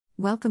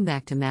Welcome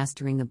back to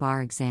Mastering the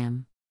Bar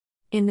Exam.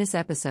 In this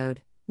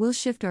episode, we'll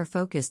shift our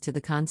focus to the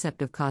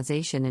concept of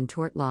causation in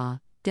tort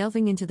law,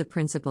 delving into the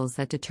principles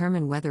that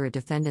determine whether a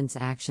defendant's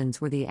actions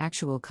were the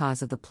actual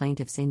cause of the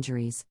plaintiff's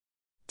injuries.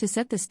 To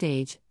set the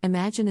stage,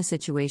 imagine a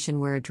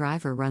situation where a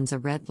driver runs a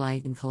red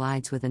light and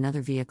collides with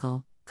another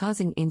vehicle,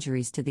 causing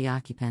injuries to the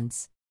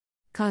occupants.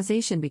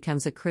 Causation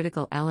becomes a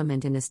critical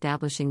element in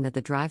establishing that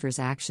the driver's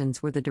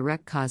actions were the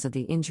direct cause of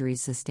the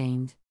injuries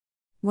sustained.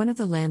 One of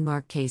the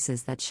landmark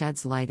cases that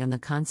sheds light on the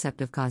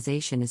concept of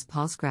causation is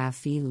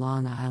Palsgraf v.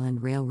 Long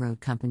Island Railroad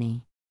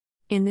Company.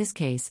 In this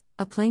case,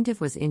 a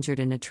plaintiff was injured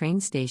in a train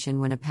station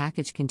when a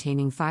package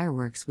containing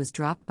fireworks was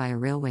dropped by a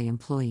railway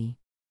employee.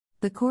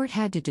 The court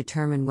had to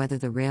determine whether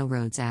the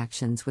railroad's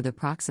actions were the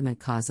proximate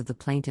cause of the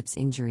plaintiff's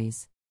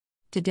injuries.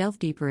 To delve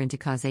deeper into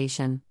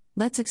causation,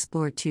 let's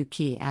explore two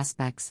key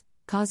aspects: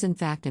 cause in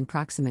fact and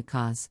proximate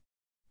cause.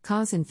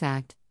 Cause in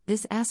fact,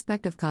 this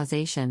aspect of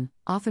causation,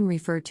 often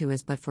referred to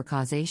as but for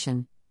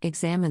causation,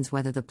 examines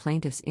whether the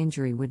plaintiff's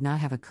injury would not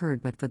have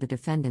occurred but for the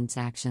defendant's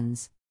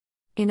actions.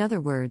 In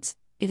other words,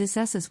 it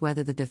assesses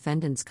whether the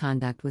defendant's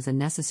conduct was a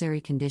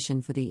necessary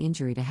condition for the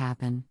injury to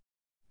happen.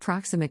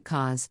 Proximate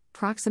cause,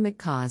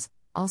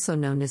 also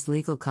known as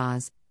legal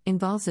cause,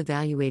 involves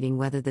evaluating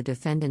whether the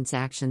defendant's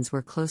actions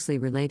were closely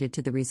related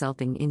to the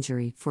resulting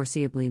injury,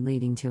 foreseeably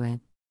leading to it.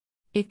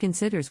 It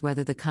considers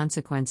whether the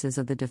consequences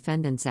of the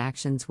defendant's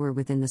actions were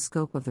within the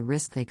scope of the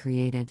risk they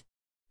created.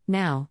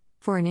 Now,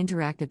 for an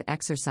interactive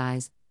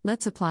exercise,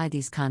 let's apply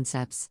these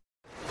concepts.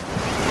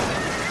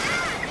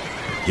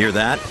 Hear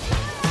that?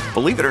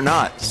 Believe it or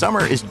not,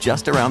 summer is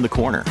just around the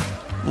corner.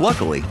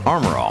 Luckily,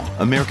 Armor All,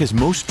 America's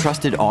most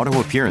trusted auto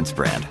appearance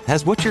brand,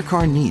 has what your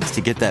car needs to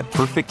get that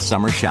perfect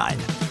summer shine.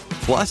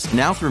 Plus,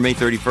 now through May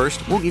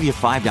 31st, we'll give you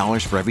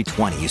 $5 for every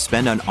 $20 you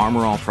spend on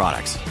Armor All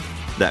products.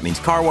 That means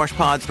car wash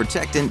pods,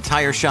 protectant,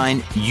 tire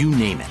shine, you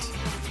name it.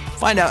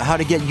 Find out how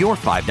to get your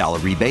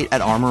 $5 rebate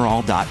at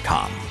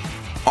armorall.com.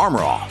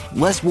 Armor All,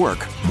 less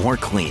work, more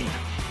clean.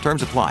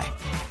 Terms apply.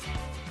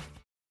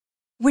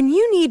 When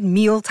you need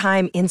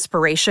mealtime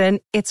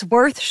inspiration, it's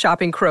worth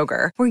shopping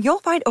Kroger, where you'll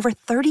find over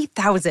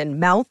 30,000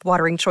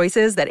 mouth-watering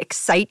choices that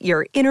excite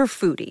your inner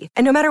foodie.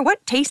 And no matter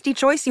what tasty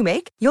choice you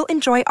make, you'll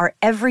enjoy our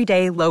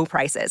everyday low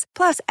prices,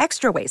 plus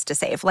extra ways to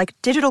save, like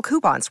digital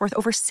coupons worth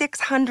over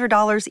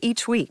 $600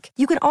 each week.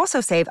 You can also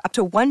save up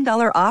to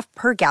 $1 off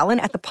per gallon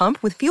at the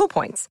pump with fuel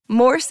points.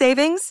 More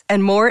savings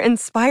and more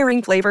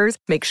inspiring flavors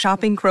make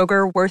shopping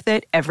Kroger worth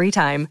it every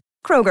time.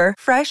 Kroger,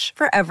 fresh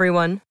for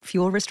everyone.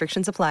 Fuel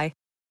restrictions apply.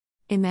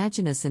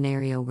 Imagine a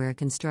scenario where a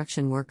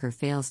construction worker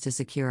fails to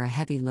secure a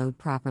heavy load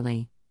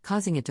properly,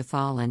 causing it to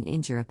fall and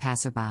injure a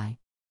passerby.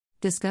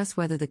 Discuss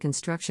whether the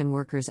construction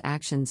worker's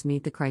actions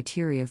meet the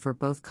criteria for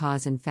both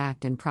cause in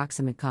fact and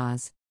proximate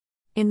cause.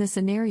 In the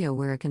scenario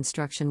where a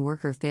construction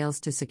worker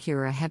fails to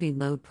secure a heavy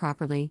load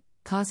properly,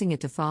 causing it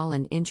to fall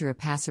and injure a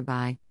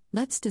passerby,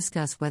 let's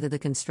discuss whether the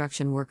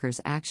construction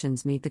worker's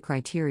actions meet the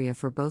criteria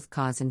for both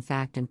cause in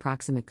fact and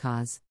proximate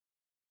cause.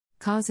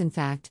 Cause in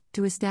fact.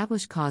 To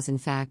establish cause in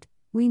fact,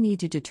 we need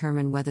to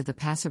determine whether the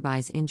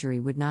passerby's injury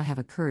would not have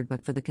occurred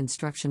but for the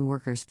construction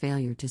worker's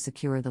failure to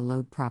secure the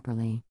load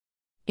properly.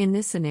 In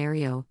this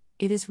scenario,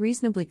 it is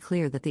reasonably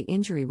clear that the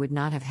injury would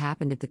not have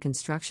happened if the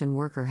construction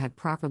worker had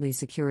properly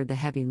secured the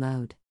heavy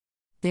load.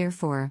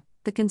 Therefore,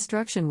 the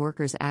construction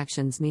worker's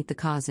actions meet the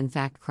cause in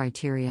fact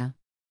criteria.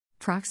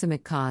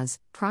 Proximate cause,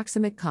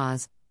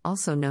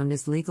 also known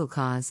as legal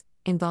cause,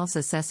 involves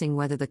assessing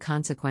whether the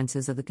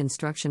consequences of the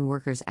construction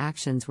worker's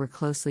actions were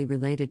closely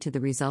related to the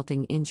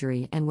resulting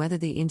injury and whether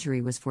the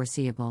injury was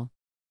foreseeable.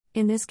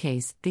 In this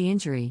case, the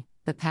injury,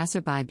 the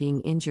passerby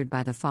being injured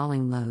by the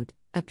falling load,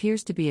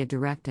 appears to be a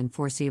direct and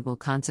foreseeable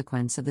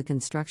consequence of the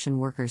construction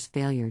worker's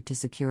failure to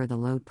secure the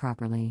load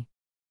properly.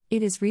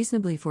 It is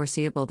reasonably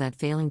foreseeable that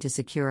failing to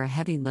secure a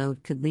heavy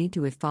load could lead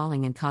to it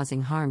falling and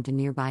causing harm to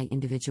nearby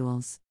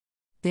individuals.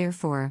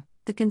 Therefore,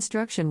 the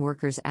construction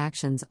worker's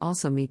actions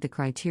also meet the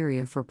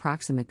criteria for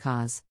proximate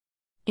cause.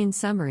 In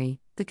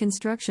summary, the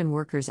construction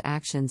worker's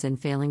actions in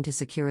failing to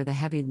secure the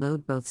heavy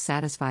load both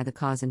satisfy the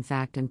cause in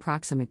fact and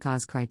proximate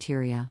cause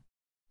criteria.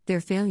 Their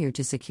failure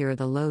to secure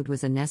the load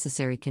was a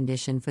necessary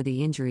condition for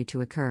the injury to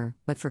occur,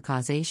 but for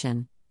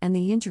causation, and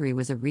the injury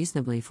was a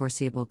reasonably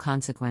foreseeable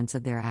consequence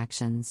of their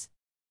actions.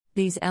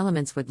 These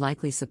elements would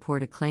likely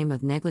support a claim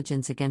of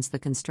negligence against the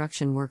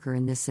construction worker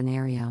in this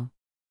scenario.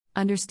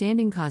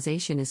 Understanding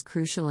causation is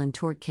crucial in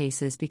tort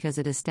cases because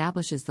it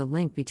establishes the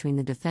link between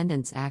the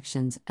defendant's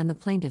actions and the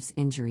plaintiff's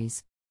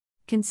injuries.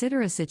 Consider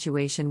a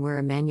situation where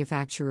a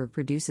manufacturer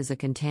produces a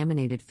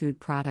contaminated food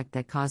product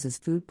that causes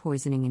food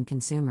poisoning in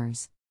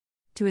consumers.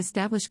 To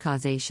establish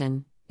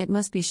causation, it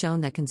must be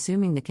shown that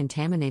consuming the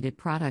contaminated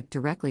product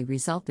directly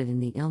resulted in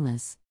the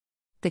illness.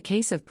 The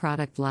case of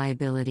product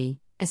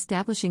liability,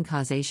 establishing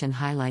causation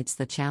highlights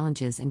the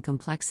challenges and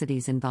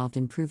complexities involved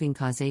in proving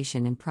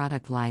causation in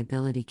product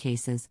liability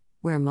cases,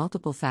 where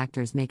multiple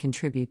factors may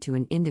contribute to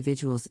an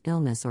individual's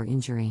illness or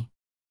injury.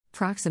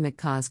 Proximate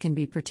cause can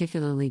be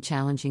particularly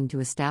challenging to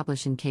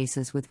establish in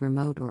cases with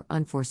remote or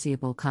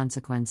unforeseeable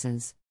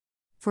consequences.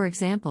 For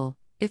example,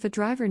 if a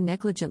driver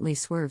negligently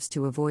swerves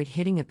to avoid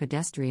hitting a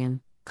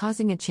pedestrian,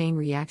 causing a chain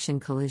reaction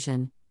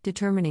collision,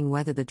 determining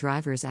whether the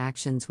driver's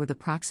actions were the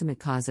proximate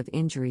cause of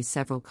injury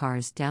several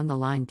cars down the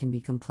line can be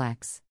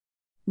complex.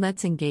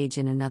 Let's engage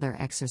in another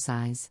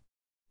exercise.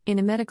 In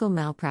a medical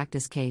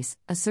malpractice case,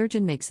 a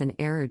surgeon makes an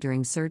error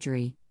during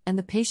surgery, and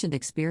the patient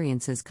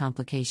experiences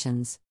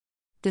complications.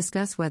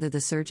 Discuss whether the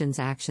surgeon's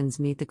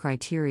actions meet the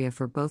criteria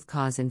for both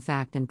cause in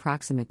fact and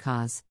proximate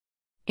cause.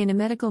 In a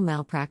medical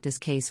malpractice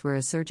case where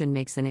a surgeon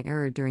makes an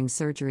error during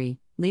surgery,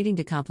 leading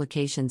to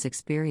complications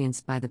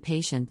experienced by the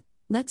patient,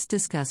 let's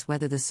discuss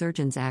whether the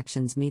surgeon's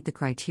actions meet the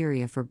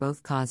criteria for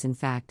both cause in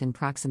fact and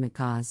proximate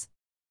cause.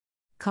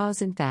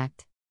 Cause in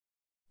fact.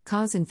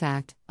 Cause in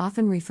fact,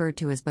 often referred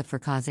to as but for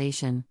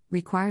causation,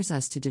 requires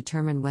us to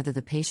determine whether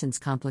the patient's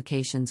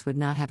complications would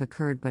not have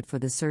occurred but for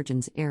the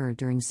surgeon's error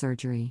during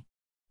surgery.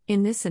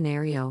 In this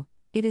scenario,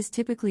 it is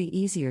typically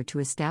easier to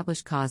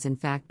establish cause in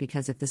fact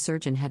because if the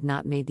surgeon had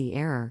not made the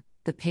error,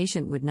 the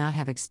patient would not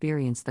have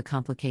experienced the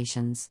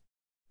complications.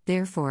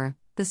 Therefore,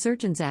 the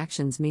surgeon's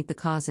actions meet the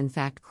cause in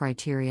fact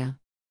criteria.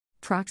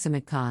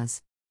 Proximate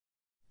cause.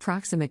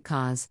 Proximate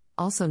cause,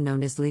 also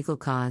known as legal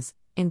cause,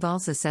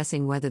 involves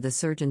assessing whether the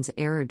surgeon's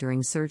error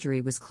during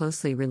surgery was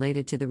closely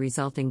related to the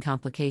resulting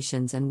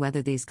complications and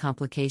whether these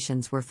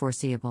complications were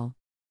foreseeable.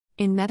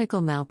 In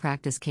medical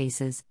malpractice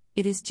cases,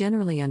 it is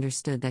generally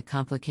understood that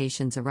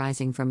complications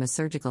arising from a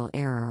surgical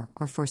error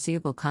are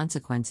foreseeable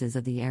consequences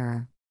of the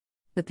error.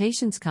 The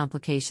patient's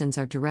complications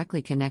are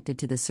directly connected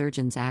to the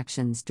surgeon's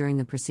actions during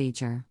the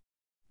procedure.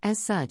 As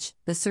such,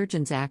 the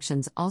surgeon's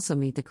actions also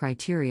meet the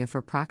criteria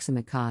for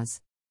proximate cause.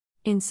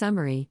 In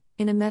summary,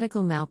 in a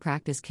medical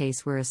malpractice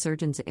case where a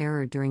surgeon's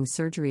error during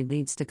surgery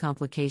leads to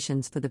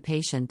complications for the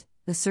patient,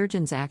 the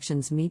surgeon's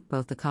actions meet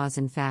both the cause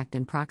in fact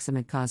and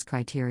proximate cause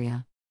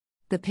criteria.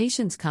 The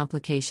patient's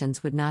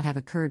complications would not have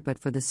occurred but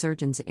for the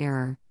surgeon's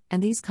error,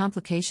 and these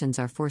complications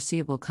are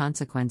foreseeable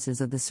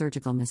consequences of the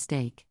surgical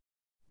mistake.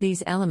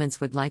 These elements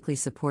would likely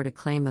support a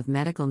claim of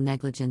medical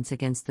negligence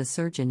against the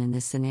surgeon in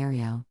this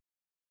scenario.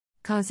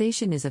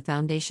 Causation is a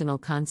foundational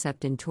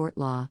concept in tort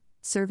law,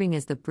 serving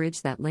as the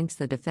bridge that links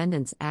the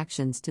defendant's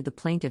actions to the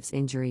plaintiff's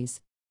injuries.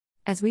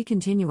 As we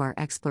continue our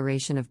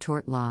exploration of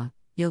tort law,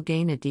 you'll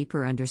gain a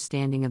deeper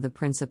understanding of the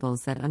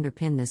principles that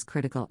underpin this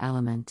critical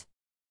element.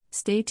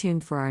 Stay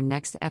tuned for our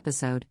next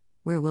episode,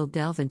 where we'll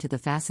delve into the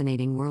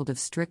fascinating world of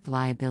strict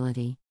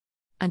liability.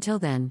 Until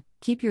then,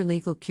 keep your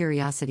legal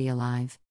curiosity alive.